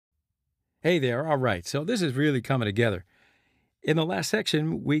Hey there. All right. So this is really coming together. In the last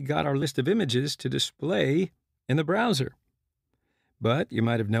section, we got our list of images to display in the browser. But you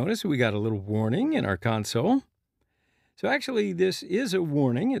might have noticed we got a little warning in our console. So actually, this is a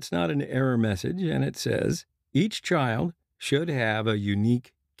warning. It's not an error message. And it says each child should have a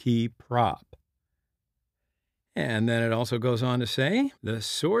unique key prop. And then it also goes on to say the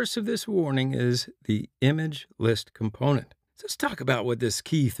source of this warning is the image list component. So let's talk about what this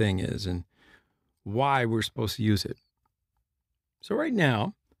key thing is and why we're supposed to use it. So right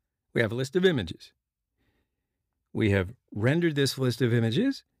now, we have a list of images. We have rendered this list of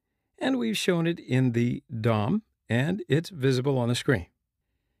images, and we've shown it in the DOM, and it's visible on the screen.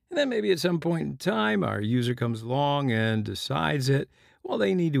 And then maybe at some point in time, our user comes along and decides that, well,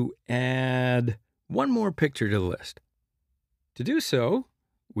 they need to add one more picture to the list. To do so,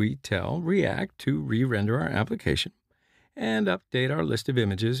 we tell React to re-render our application and update our list of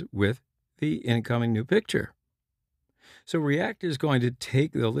images with the incoming new picture. So React is going to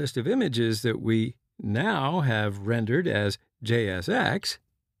take the list of images that we now have rendered as JSX,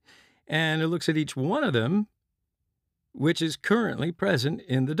 and it looks at each one of them, which is currently present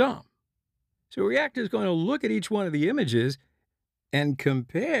in the DOM. So React is going to look at each one of the images and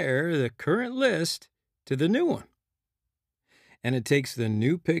compare the current list to the new one. And it takes the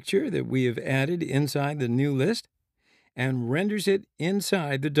new picture that we have added inside the new list and renders it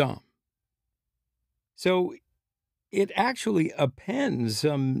inside the DOM. So it actually appends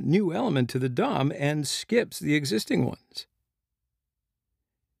some new element to the DOM and skips the existing ones.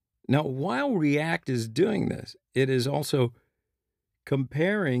 Now, while React is doing this, it is also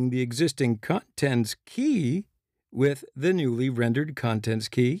comparing the existing contents key with the newly rendered contents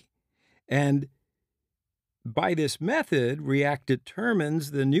key. And by this method, React determines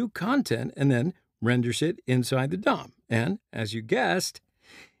the new content and then renders it inside the DOM. And as you guessed,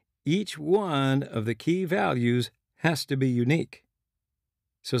 each one of the key values has to be unique.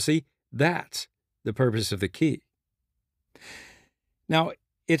 So see, that's the purpose of the key. Now,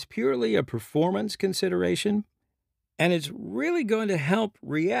 it's purely a performance consideration, and it's really going to help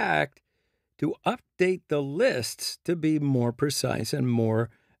React to update the lists to be more precise and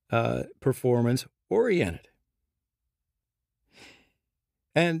more performance-oriented.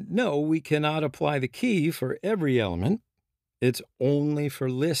 And no, we cannot apply the key for every element. It's only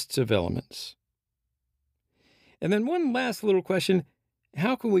for lists of elements. And then one last little question,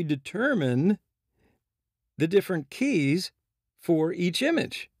 how can we determine the different keys for each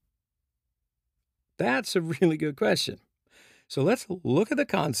image? That's a really good question. So let's look at the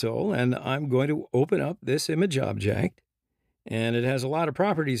console, and I'm going to open up this image object, and it has a lot of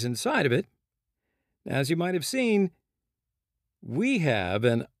properties inside of it. As you might have seen, we have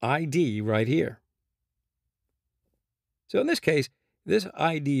an ID right here. So in this case, this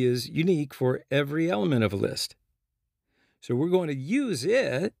ID is unique for every element of a list. So we're going to use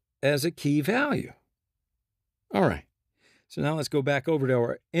it as a key value. All right. So now let's go back over to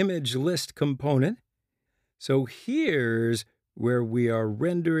our image list component. So here's where we are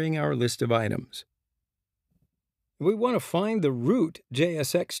rendering our list of items. We want to find the root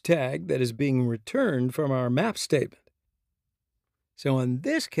JSX tag that is being returned from our map statement. So in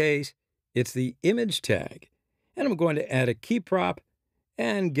this case, it's the image tag. And I'm going to add a key prop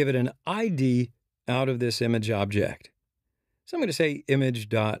and give it an ID out of this image object. So I'm going to say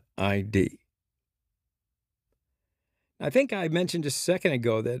image.id. I think I mentioned a second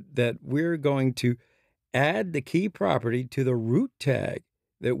ago that we're going to add the key property to the root tag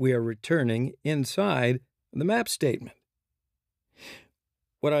that we are returning inside the map statement.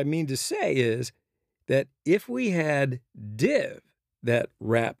 What I mean to say is that if we had div that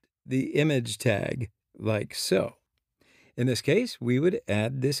wrapped the image tag like so, in this case, we would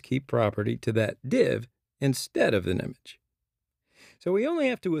add this key property to that div instead of an image. So we only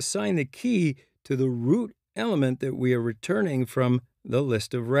have to assign the key to the root element that we are returning from the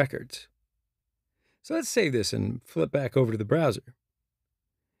list of records. So let's save this and flip back over to the browser.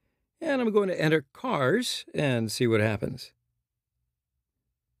 And I'm going to enter cars and see what happens.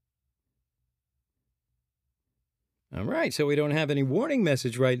 All right, so we don't have any warning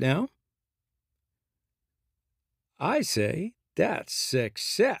message right now. I say that's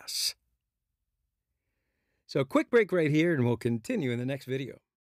success. So a quick break right here, and we'll continue in the next video.